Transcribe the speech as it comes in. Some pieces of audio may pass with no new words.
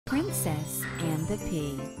Princess and the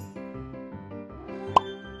Pea.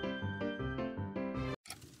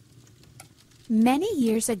 Many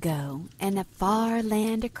years ago, in a far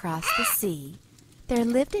land across the sea, there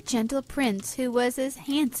lived a gentle prince who was as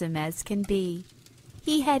handsome as can be.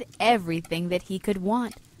 He had everything that he could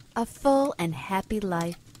want, a full and happy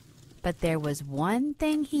life. But there was one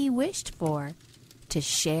thing he wished for, to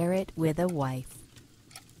share it with a wife.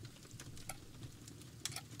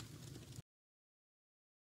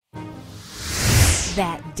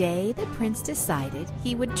 That day the prince decided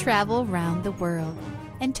he would travel round the world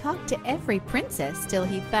and talk to every princess till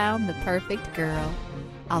he found the perfect girl.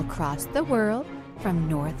 I'll cross the world from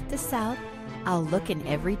north to south, I'll look in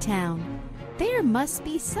every town. There must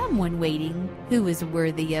be someone waiting who is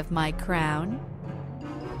worthy of my crown.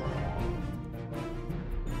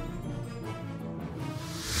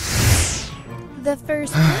 The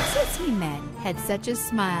first princess he met had such a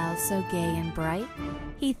smile so gay and bright.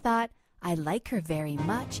 He thought, I like her very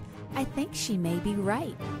much, I think she may be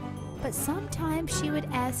right. But sometimes she would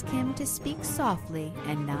ask him to speak softly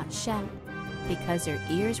and not shout. Because her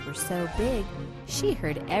ears were so big, she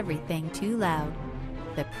heard everything too loud.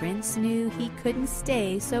 The prince knew he couldn't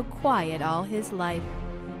stay so quiet all his life,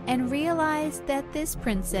 and realized that this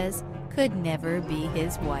princess could never be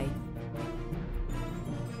his wife.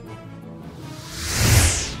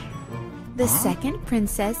 The second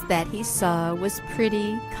princess that he saw was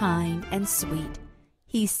pretty, kind, and sweet.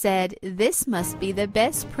 He said, "This must be the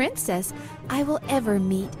best princess I will ever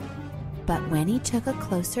meet." But when he took a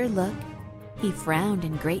closer look, he frowned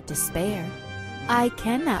in great despair. "I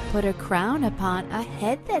cannot put a crown upon a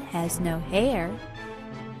head that has no hair."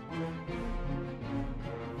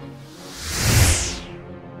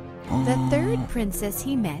 The third princess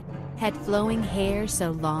he met had flowing hair so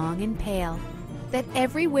long and pale that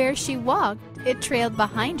everywhere she walked, it trailed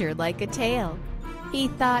behind her like a tail. He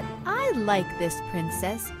thought, I like this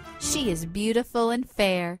princess, she is beautiful and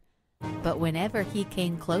fair. But whenever he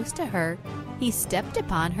came close to her, he stepped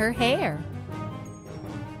upon her hair.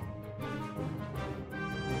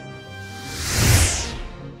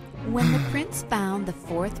 When the prince found the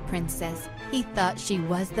fourth princess, he thought she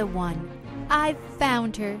was the one. I've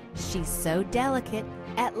found her, she's so delicate,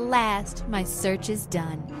 at last my search is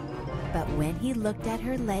done. But when he looked at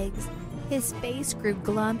her legs, his face grew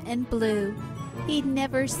glum and blue. He'd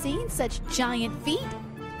never seen such giant feet,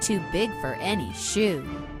 too big for any shoe.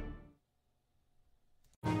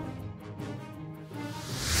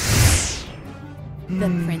 The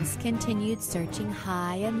prince continued searching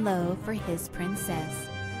high and low for his princess.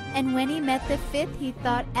 And when he met the fifth, he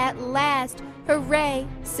thought, at last, hooray,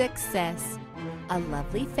 success. A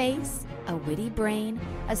lovely face, a witty brain,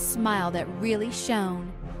 a smile that really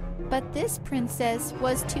shone. But this princess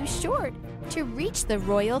was too short to reach the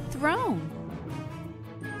royal throne.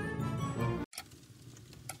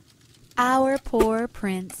 Our poor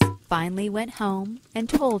prince finally went home and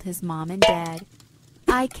told his mom and dad,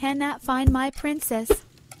 I cannot find my princess,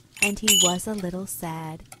 and he was a little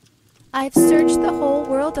sad. I've searched the whole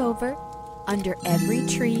world over, under every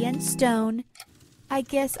tree and stone. I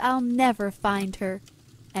guess I'll never find her,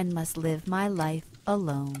 and must live my life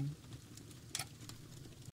alone.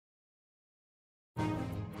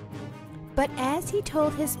 But as he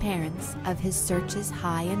told his parents of his searches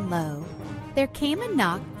high and low, there came a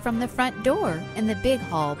knock from the front door in the big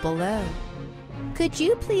hall below. Could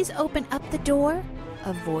you please open up the door?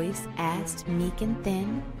 A voice asked, meek and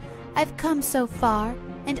thin. I've come so far,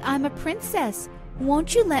 and I'm a princess.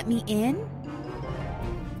 Won't you let me in?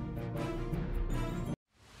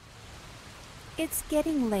 It's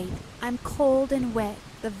getting late. I'm cold and wet,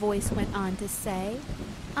 the voice went on to say.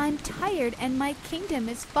 I'm tired and my kingdom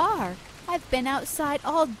is far. I've been outside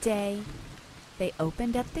all day. They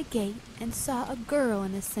opened up the gate and saw a girl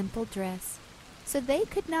in a simple dress, so they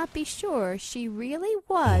could not be sure she really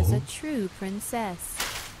was a true princess.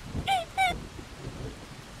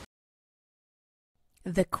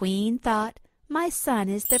 The queen thought, my son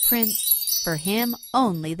is the prince, for him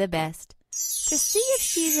only the best. To see if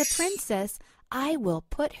she's a princess, I will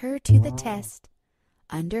put her to the test.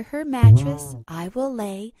 Under her mattress I will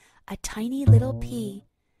lay a tiny little pea,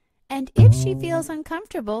 and if she feels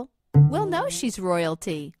uncomfortable, we'll know she's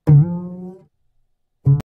royalty.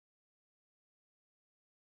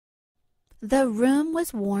 The room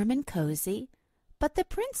was warm and cozy, but the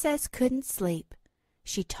princess couldn't sleep.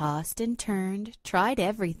 She tossed and turned, tried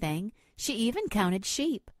everything. She even counted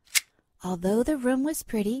sheep. Although the room was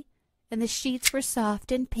pretty, and the sheets were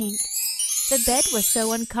soft and pink, the bed was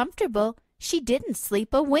so uncomfortable, she didn't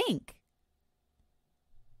sleep a wink.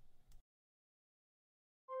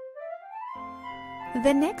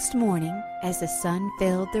 The next morning, as the sun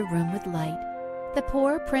filled the room with light, the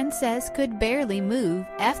poor princess could barely move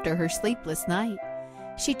after her sleepless night.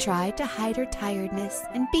 She tried to hide her tiredness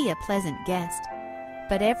and be a pleasant guest,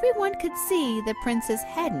 but everyone could see the princess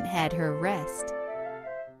hadn't had her rest.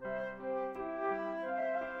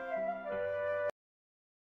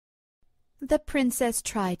 The princess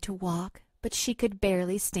tried to walk, but she could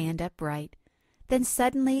barely stand upright. Then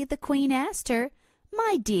suddenly the queen asked her,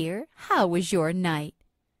 "My dear, how was your night?"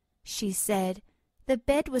 She said, "The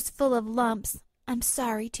bed was full of lumps, I'm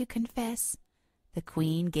sorry to confess." The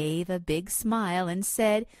queen gave a big smile and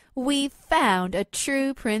said, "We've found a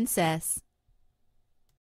true princess."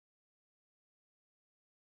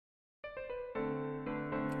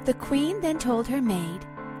 The queen then told her maid,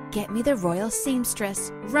 "Get me the royal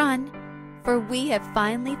seamstress, run! For we have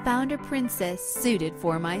finally found a princess suited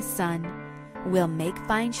for my son. We'll make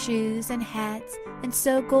fine shoes and hats and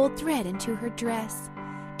sew gold thread into her dress,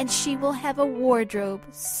 and she will have a wardrobe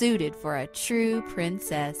suited for a true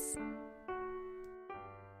princess."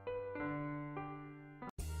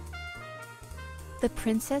 The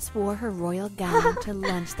princess wore her royal gown to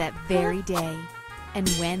lunch that very day, and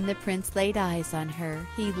when the prince laid eyes on her,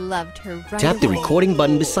 he loved her right Tap the away. recording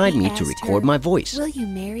button beside He me to asked record her, my voice. "Will you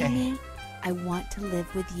marry me? I want to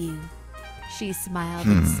live with you." She smiled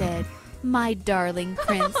and said, "My darling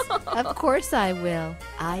prince, of course I will.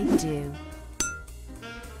 I do."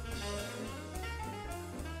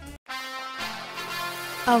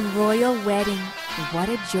 A royal wedding, what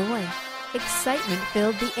a joy! Excitement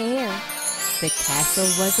filled the air. The castle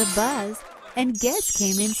was abuzz, and guests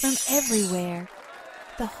came in from everywhere.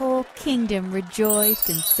 The whole kingdom rejoiced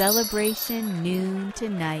in celebration noon to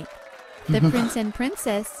night. The prince and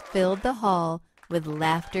princess filled the hall with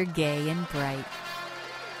laughter gay and bright.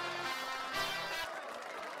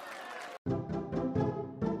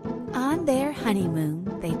 On their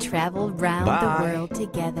honeymoon, they traveled round the world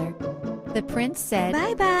together. The prince said,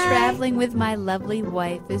 Bye-bye. "Traveling with my lovely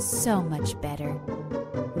wife is so much better."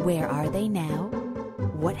 Where are they now?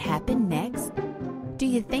 What happened next? Do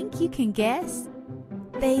you think you can guess?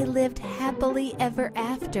 They lived happily ever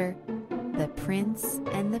after, the prince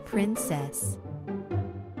and the princess.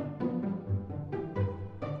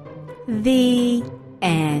 The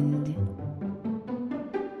end.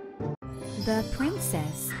 The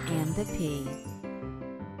Princess and the Pea.